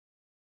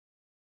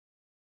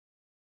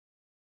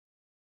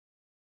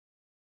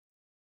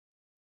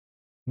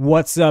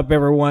What's up,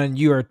 everyone?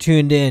 You are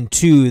tuned in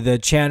to the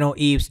channel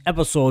Eps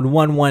episode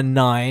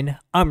 119.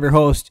 I'm your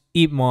host,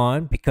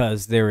 EEPMON,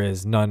 because there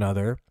is none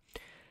other.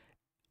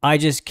 I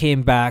just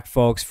came back,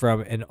 folks, from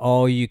an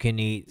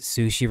all-you-can-eat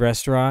sushi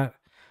restaurant,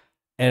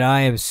 and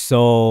I am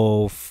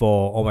so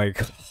full. Oh my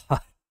god.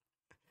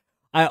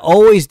 I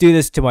always do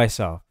this to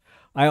myself.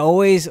 I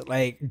always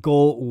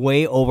go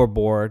way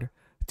overboard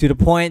to the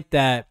point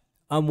that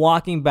I'm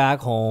walking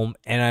back home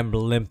and I'm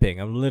limping.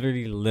 I'm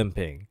literally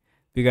limping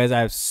because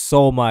I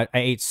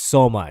ate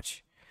so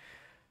much.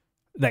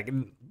 Like,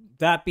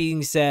 that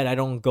being said, I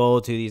don't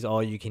go to these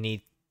all you can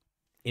eat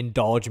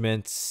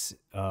indulgements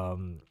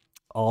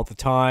all the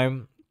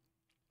time.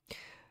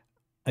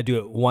 I do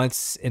it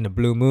once in a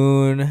blue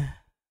moon.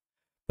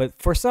 But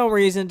for some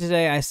reason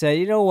today I said,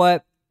 you know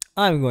what?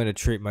 I'm going to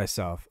treat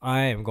myself.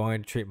 I am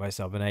going to treat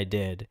myself, and I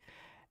did.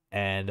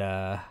 And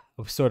I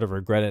sort of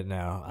regret it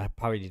now. I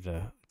probably need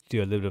to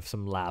do a little bit of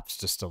some laps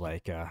just to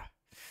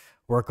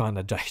work on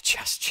the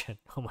digestion.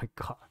 Oh my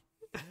god.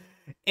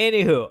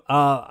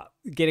 Anywho,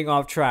 getting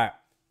off track.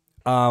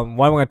 What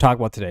am I going to talk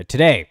about today?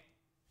 Today,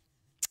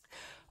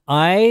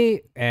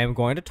 I am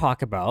going to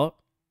talk about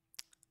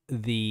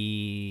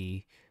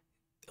the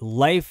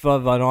life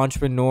of an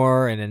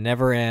entrepreneur, and it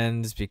never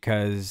ends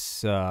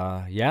because,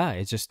 yeah,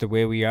 it's just the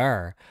way we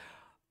are.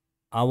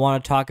 I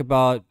want to talk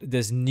about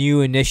this new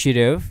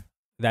initiative,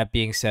 that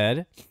being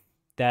said,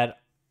 that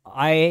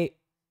I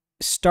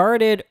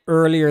started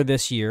earlier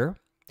this year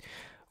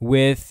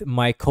with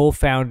my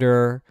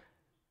co-founder,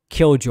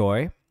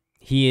 Killjoy.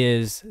 He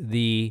is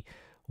the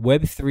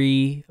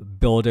Web3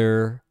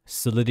 builder,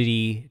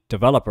 Solidity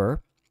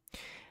developer,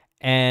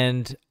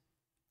 and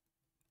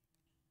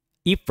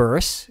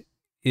Eepverse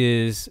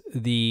is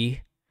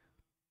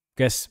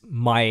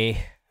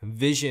my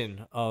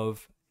vision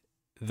of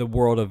the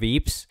world of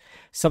Eeps,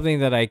 something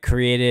that I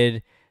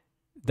created,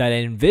 that I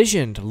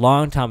envisioned a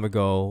long time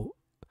ago,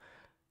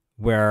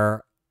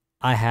 where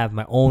I have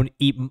my own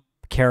Eep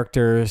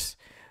characters,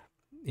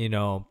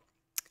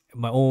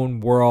 my own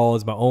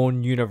worlds, my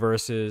own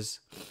universes.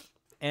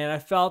 And I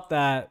felt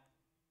that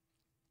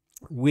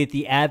with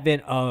the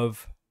advent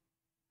of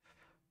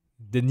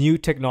the new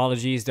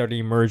technologies that are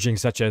emerging,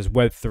 such as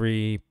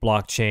Web3,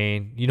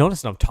 blockchain. You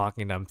notice that I'm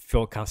talking, I'm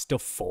feel kind of still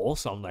full,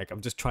 so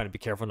I'm just trying to be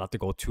careful not to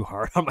go too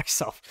hard on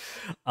myself.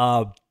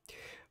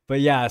 But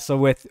yeah, so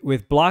with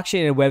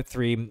blockchain and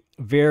Web3,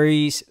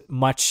 very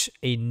much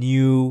a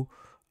new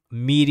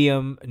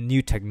medium,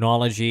 new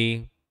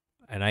technology,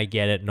 and I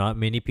get it. Not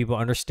many people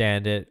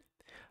understand it,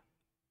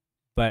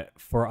 but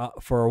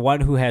for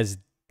one who has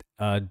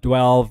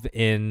delved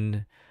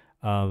into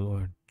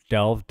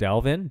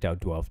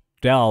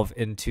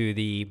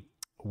the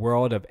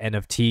world of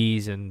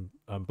NFTs and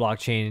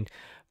blockchain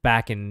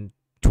back in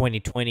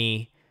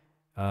 2020,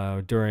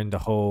 during the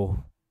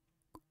whole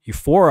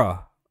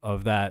euphoria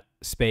of that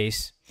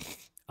space,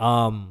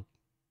 I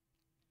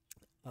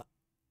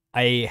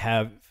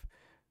have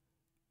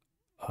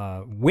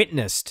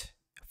witnessed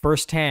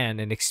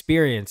firsthand and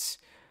experienced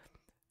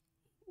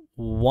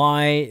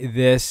why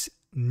this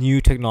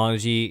new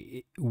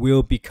technology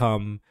will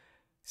become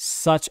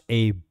such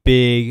a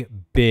big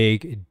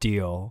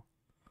deal.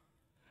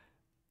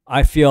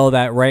 I feel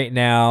that right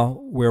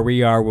now, where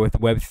we are with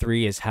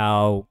Web3 is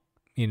how,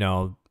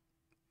 how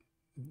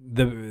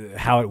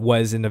it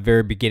was in the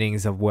very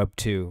beginnings of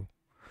Web2,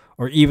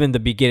 or even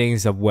the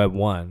beginnings of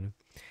Web1.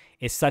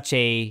 It's such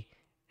a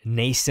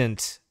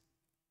nascent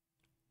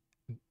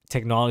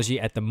technology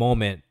at the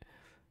moment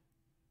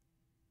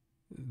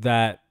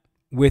that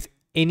with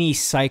any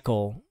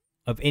cycle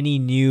of any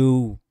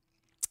new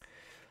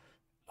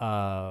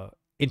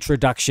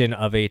introduction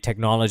of a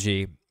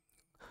technology,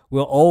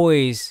 we'll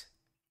always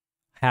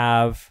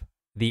have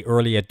the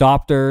early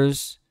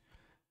adopters,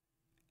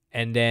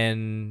 and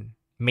then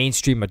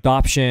mainstream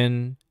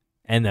adoption,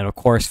 and then of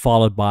course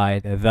followed by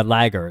the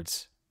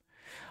laggards.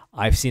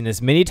 I've seen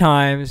this many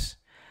times,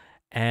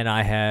 and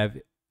I have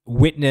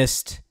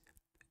witnessed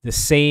the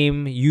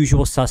same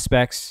usual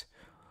suspects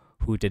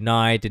who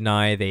deny,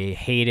 they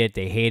hate it,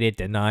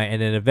 deny,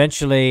 and then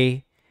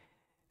eventually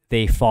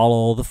they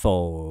follow the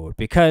fold.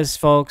 Because,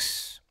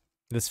 folks,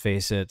 let's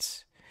face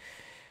it,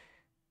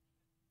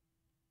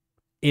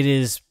 it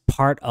is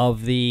part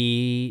of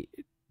the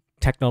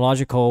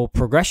technological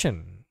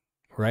progression,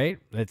 right?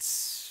 It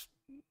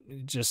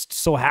just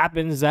so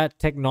happens that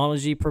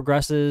technology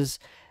progresses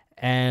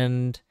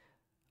and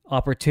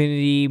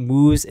opportunity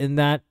moves in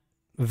that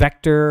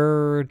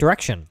vector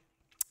direction.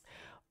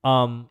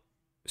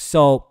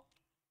 So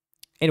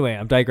anyway,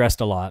 I've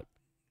digressed a lot.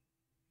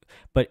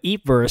 But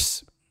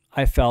Eepverse,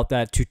 I felt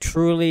that to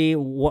truly,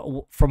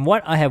 from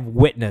what I have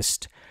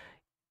witnessed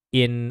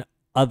in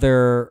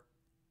other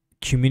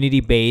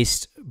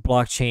community-based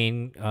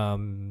blockchain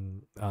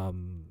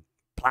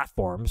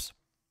platforms,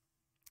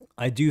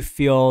 I do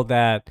feel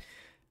that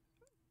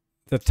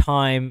the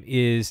time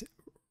is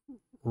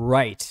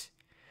right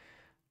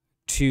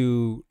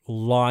to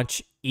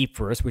launch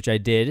Eepverse, which I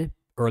did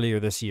earlier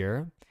this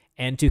year,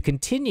 and to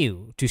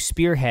continue to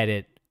spearhead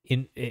it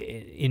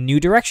in new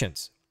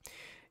directions.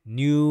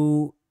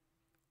 new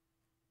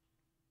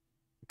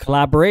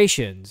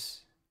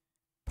collaborations,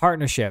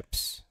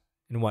 partnerships,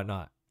 and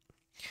whatnot.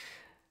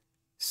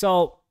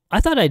 So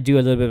I thought I'd do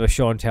a little bit of a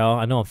show and tell.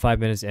 I know I'm 5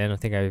 minutes in. I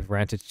think I've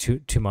ranted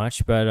too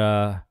much, but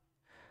I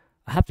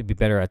have to be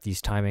better at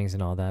these timings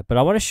and all that. But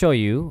I want to show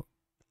you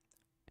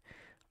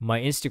my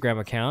Instagram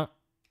account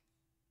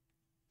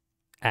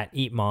at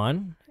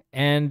EEPMON.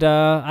 And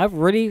I've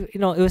really,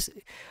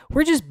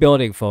 we're just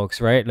building,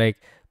 folks, right? Like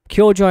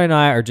Killjoy and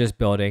I are just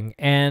building.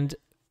 And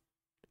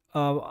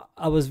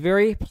I was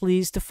very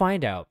pleased to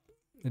find out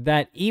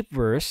that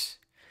Eepverse,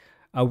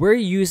 we're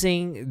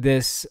using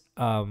this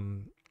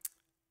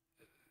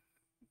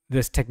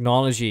this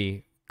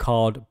technology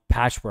called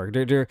Patchwork.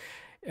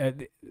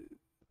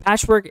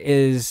 Patchwork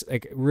is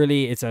like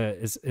really, is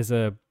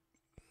a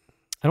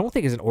I don't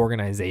think it's an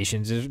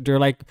organization. They're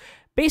like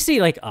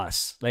basically like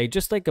us, like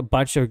just like a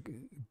bunch of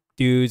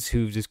dudes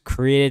who just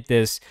created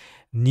this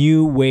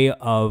new way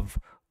of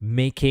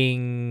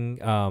making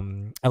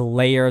a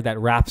layer that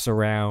wraps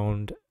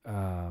around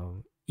ERC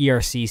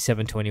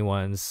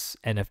 721's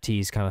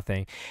NFTs kind of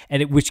thing,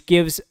 and which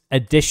gives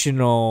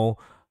additional,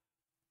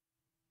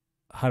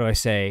 how do I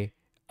say,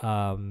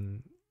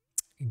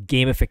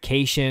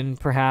 gamification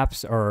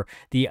perhaps, or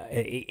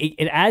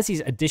it adds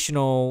these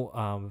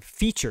additional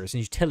features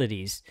and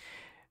utilities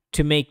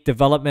to make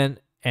development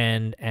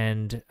and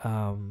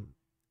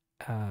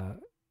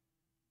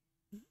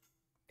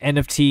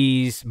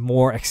NFTs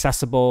more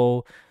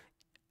accessible.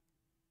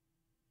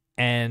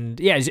 And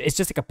yeah, it's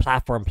just like a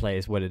platform play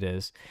is what it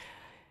is.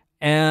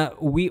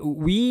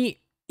 Eepverse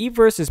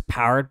is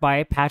powered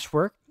by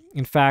Patchwork.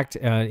 In fact,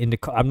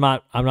 I'm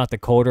not the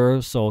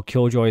coder, so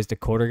Killjoy is the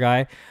coder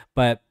guy.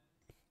 But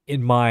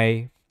in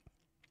my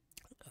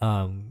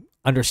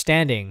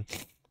understanding,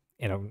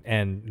 we are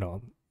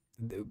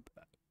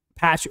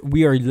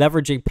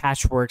leveraging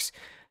Patchwork's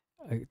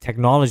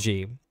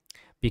technology,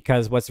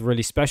 because what's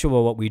really special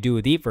about what we do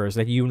with Eepverse,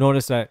 like you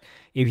notice that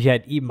if you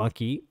had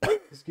EatMonkey,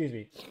 excuse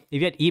me,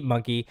 if you had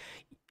EatMonkey,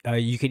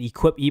 you could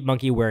equip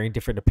EatMonkey wearing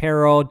different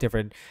apparel,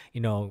 different,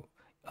 it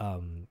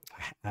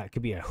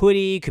could be a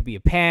hoodie, could be a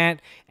pant,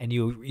 and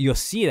you'll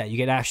see that you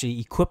can actually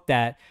equip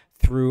that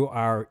through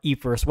our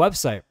Eepverse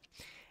website.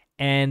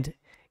 And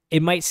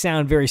it might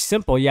sound very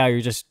simple. Yeah,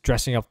 you're just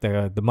dressing up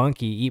the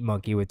monkey,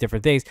 EatMonkey, with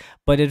different things.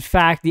 But in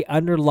fact, the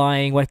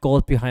underlying, what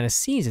goes behind the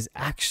scenes is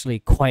actually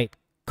quite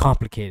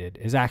complicated.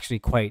 Is actually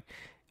quite,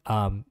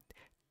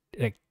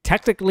 like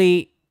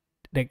technically,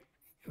 like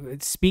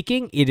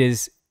speaking, it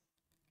is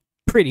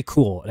pretty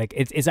cool. Like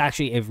it's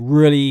actually a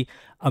really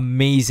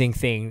amazing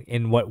thing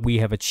in what we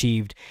have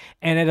achieved,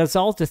 and it is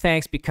also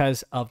thanks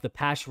because of the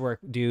Patchwork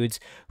dudes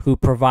who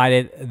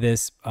provided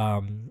this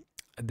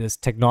this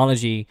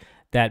technology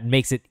that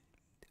makes it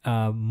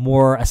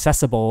more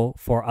accessible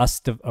for us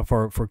to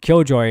for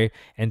Killjoy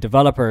and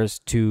developers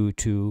to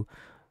do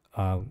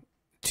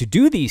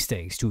these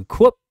things, to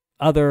equip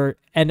other,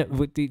 and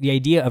with the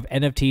idea of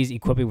NFTs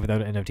equipping with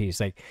other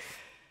NFTs. Like,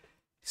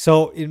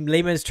 so in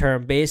layman's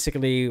term,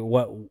 basically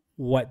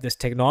what this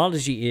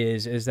technology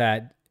is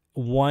that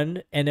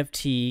one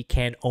NFT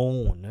can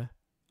own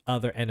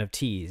other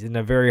NFTs in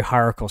a very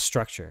hierarchical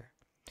structure.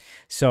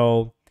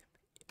 So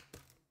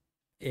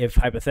if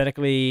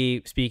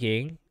hypothetically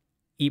speaking,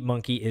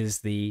 EatMonkey is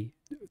the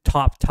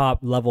top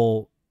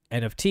level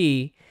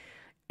NFT,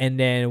 and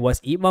then what's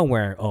EatMon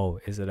wearing? Oh,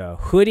 is it a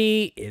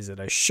hoodie? Is it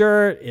a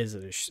shirt? Is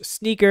it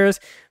sneakers?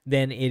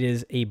 Then it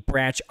is a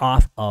branch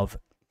off of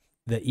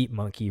the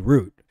EatMonkey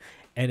root.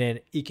 And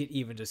then it can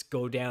even just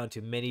go down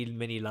to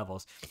many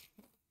levels.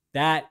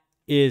 That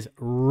is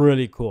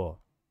really cool.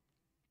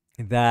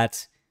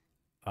 That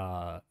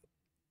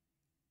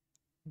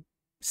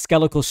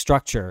skeletal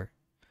structure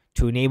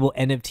to enable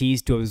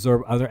NFTs to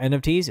absorb other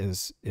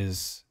NFTs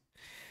is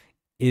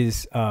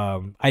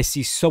I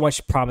see so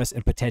much promise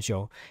and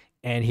potential.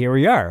 And here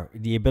we are,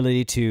 the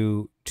ability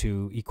to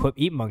equip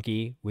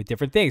EatMonkey with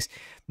different things.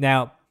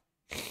 Now,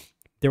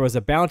 there was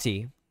a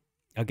bounty.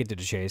 I'll get to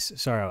the chase.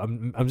 Sorry,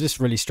 I'm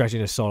just really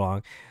stretching this so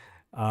long.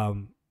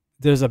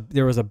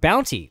 There was a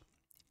bounty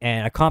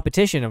and a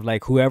competition of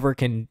like whoever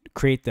can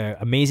create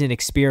the amazing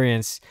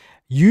experience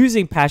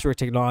using Patchwork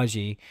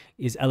technology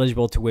is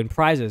eligible to win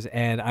prizes.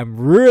 And I'm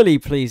really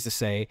pleased to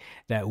say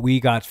that we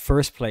got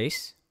first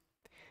place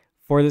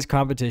for this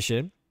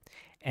competition.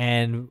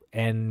 And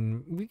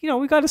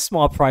we got a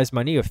small prize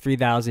money of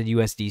 3,000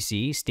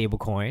 USDC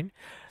stablecoin,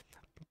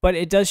 but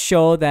it does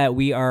show that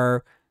we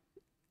are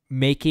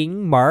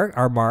making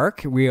our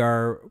mark. We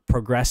are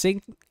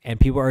progressing,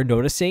 and people are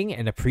noticing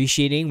and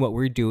appreciating what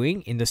we're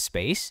doing in the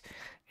space,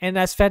 and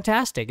that's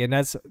fantastic. And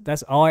that's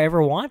all I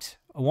ever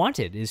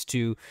wanted is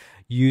to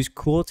use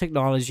cool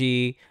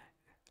technology,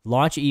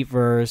 launch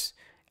Eepverse,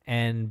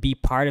 and be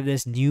part of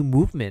this new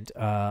movement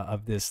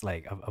of this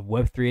of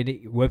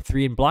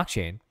Web3 and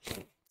blockchain.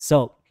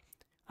 So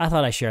I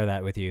thought I'd share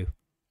that with you.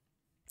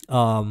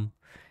 And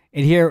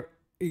here,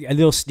 a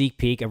little sneak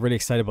peek. I'm really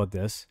excited about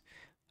this.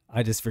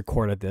 I just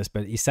recorded this,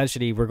 but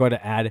essentially we're going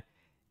to add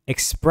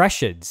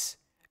expressions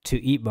to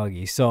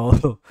EEPMON.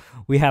 So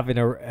we have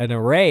an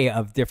array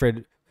of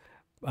different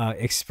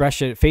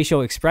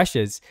facial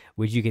expressions,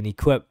 which you can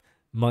equip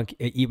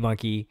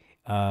EEPMON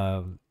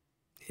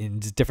in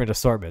different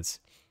assortments.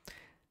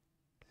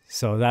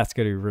 So that's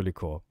going to be really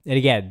cool. And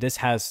again, this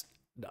has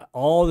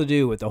all to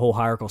do with the whole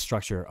hierarchical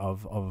structure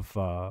of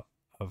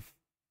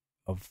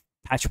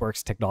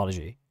Patchwork's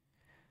technology.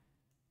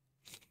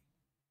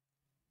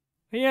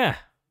 But yeah,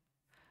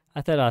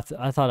 I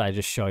thought I'd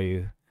just show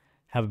you,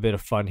 have a bit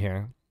of fun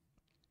here.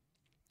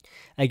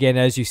 Again,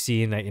 as you've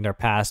seen in our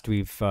past,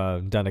 we've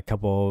done a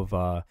couple of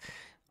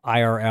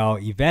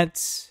IRL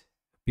events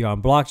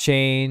beyond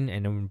blockchain,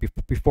 and then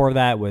before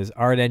that was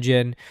Art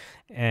Engine,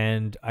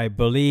 and I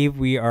believe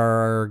we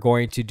are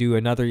going to do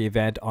another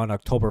event on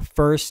October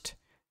 1st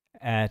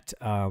at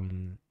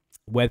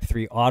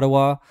Web3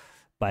 Ottawa,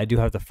 but I do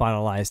have to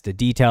finalize the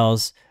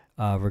details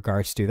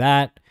regards to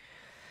that.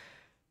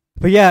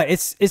 But yeah,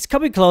 it's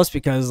coming close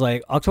because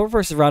like October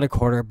 1st is around the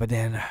corner, but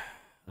then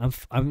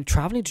I'm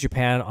traveling to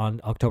Japan on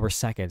October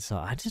 2nd, so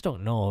I just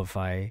don't know if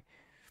I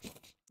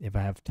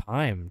have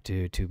time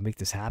to make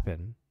this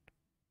happen.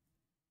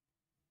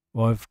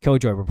 Well, if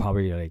Killjoy will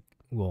probably like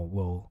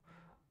will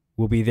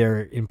be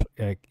there in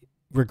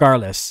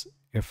regardless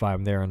if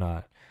I'm there or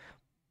not.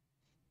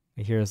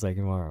 Here's like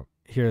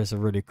here's a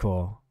really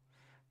cool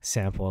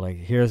sample. Like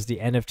here's the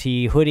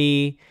NFT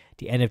hoodie,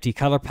 the NFT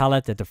color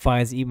palette that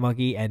defines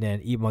EEPMON, and then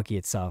EEPMON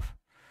itself.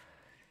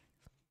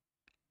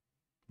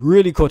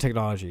 Really cool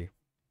technology.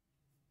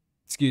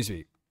 Excuse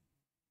me.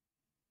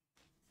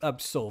 I'm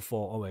so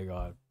full. Oh my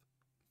god.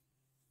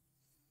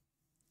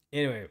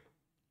 Anyway,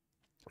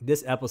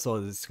 this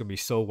episode is gonna be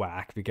so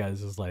whack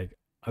because it's like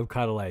I'm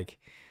kind of like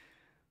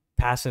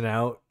passing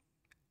out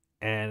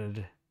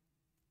and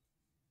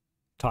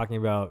talking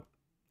about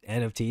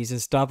NFTs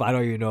and stuff. I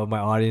don't even know if my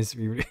audience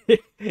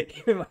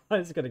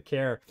is gonna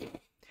care.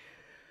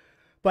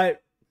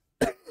 But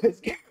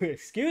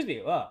excuse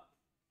me. But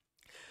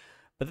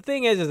the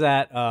thing is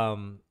that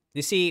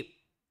you see,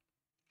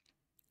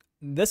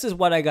 this is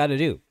what I got to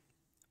do.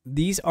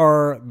 These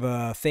are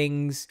the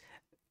things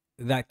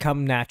that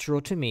come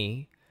natural to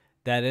me,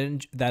 that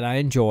I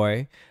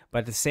enjoy, but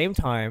at the same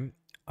time,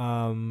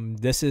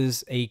 this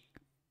is a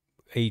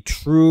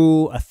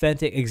true,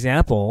 authentic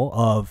example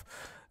of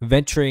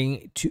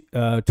venturing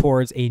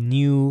towards a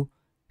new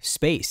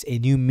space, a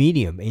new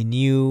medium, a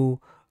new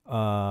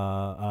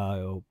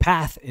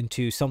path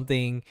into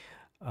something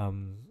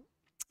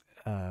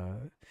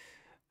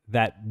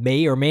that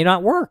may or may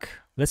not work.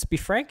 Let's be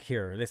frank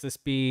here. Let's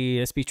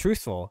be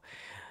truthful.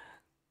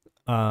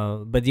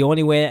 But the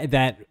only way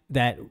that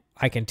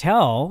I can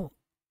tell,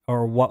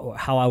 or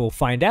how I will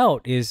find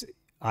out, is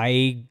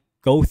I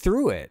go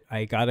through it.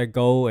 I gotta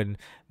go and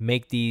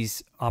make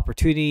these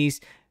opportunities,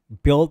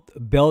 build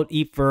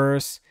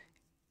EEPverse,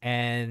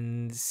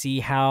 and see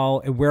how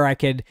and where I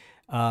could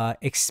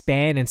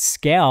expand and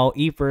scale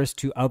EEPverse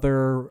to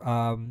other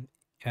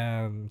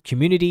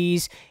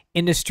communities,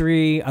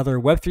 industry, other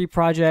Web3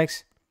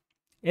 projects.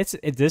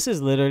 This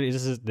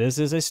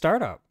is a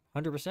startup,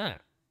 100%.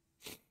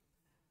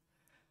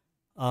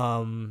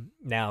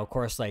 Now of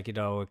course, like, you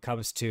know, it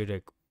comes to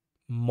the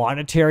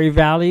monetary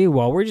value.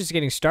 Well, we're just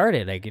getting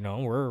started. Like, you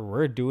know,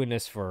 we're doing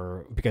this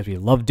because we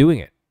love doing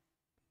it.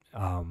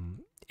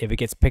 If it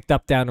gets picked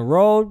up down the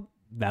road,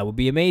 that would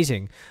be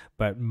amazing.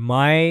 But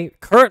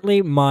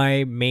currently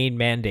my main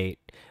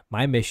mandate,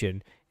 my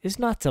mission, is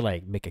not to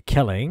like make a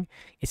killing.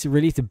 It's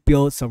really to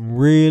build some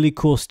really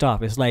cool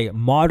stuff. It's like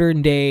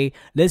modern day,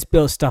 let's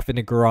build stuff in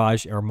the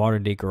garage, or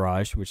modern day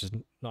garage, which is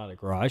not a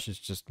garage, it's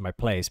just my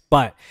place.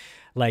 But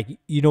like,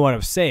 you know what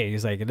I'm saying?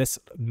 It's like, let's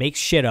make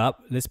shit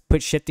up, let's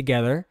put shit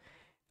together,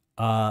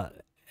 because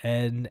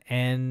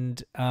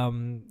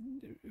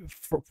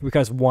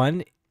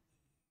one,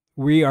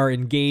 we are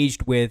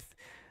engaged with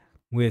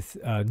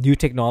new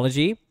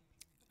technology.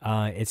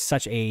 It's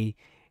such a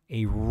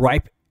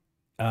ripe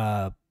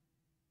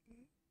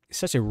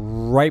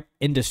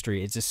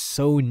industry. It's just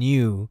so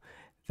new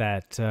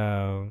that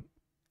it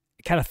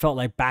kind of felt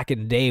like back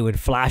in the day when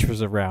Flash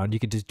was around. You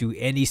could just do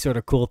any sort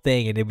of cool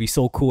thing and it'd be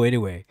so cool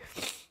anyway.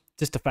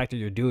 Just the fact that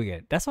you're doing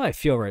it. That's how I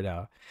feel right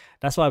now.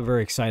 That's why I'm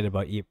very excited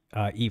about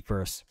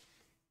EEPverse,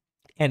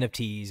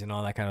 NFTs, and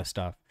all that kind of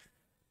stuff.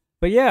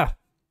 But yeah,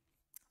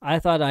 I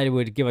thought I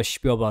would give a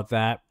spiel about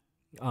that.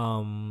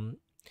 I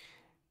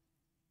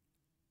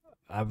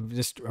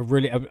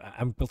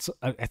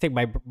think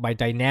my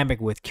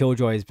dynamic with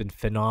Killjoy has been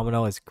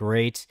phenomenal. It's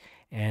great,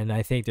 and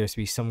I think there's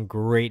be some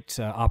great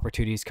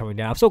opportunities coming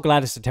down. I'm so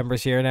glad that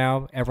September's here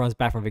now. Everyone's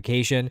back from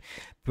vacation,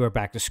 we're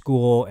back to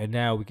school, and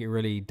now we can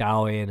really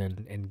dial in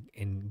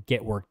and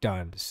get work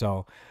done.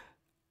 So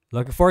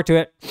looking forward to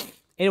it.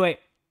 Anyway,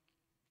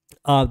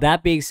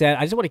 that being said,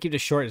 I just want to keep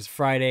this short. It's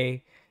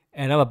Friday,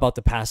 and I'm about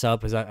to pass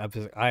out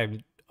because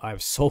I'm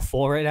so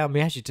full right now.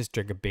 Maybe I should just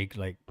drink a big,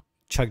 like,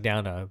 chug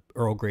down a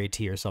Earl Grey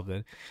tea or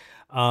something.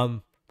 But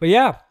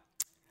yeah,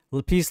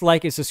 please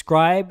like and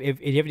subscribe.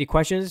 If you have any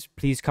questions,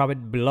 please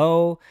comment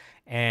below.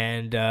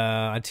 And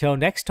until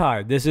next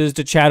time, this is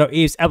the Channel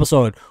Eps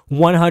episode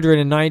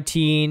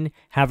 119.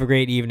 Have a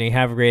great evening.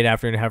 Have a great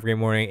afternoon. Have a great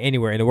morning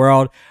anywhere in the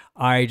world.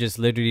 I just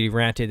literally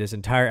ranted this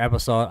entire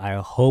episode. I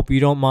hope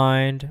you don't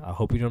mind. I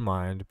hope you don't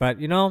mind.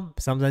 But, you know,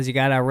 sometimes you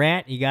gotta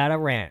rant. You gotta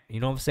rant. You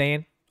know what I'm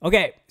saying?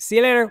 Okay. See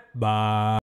you later. Bye.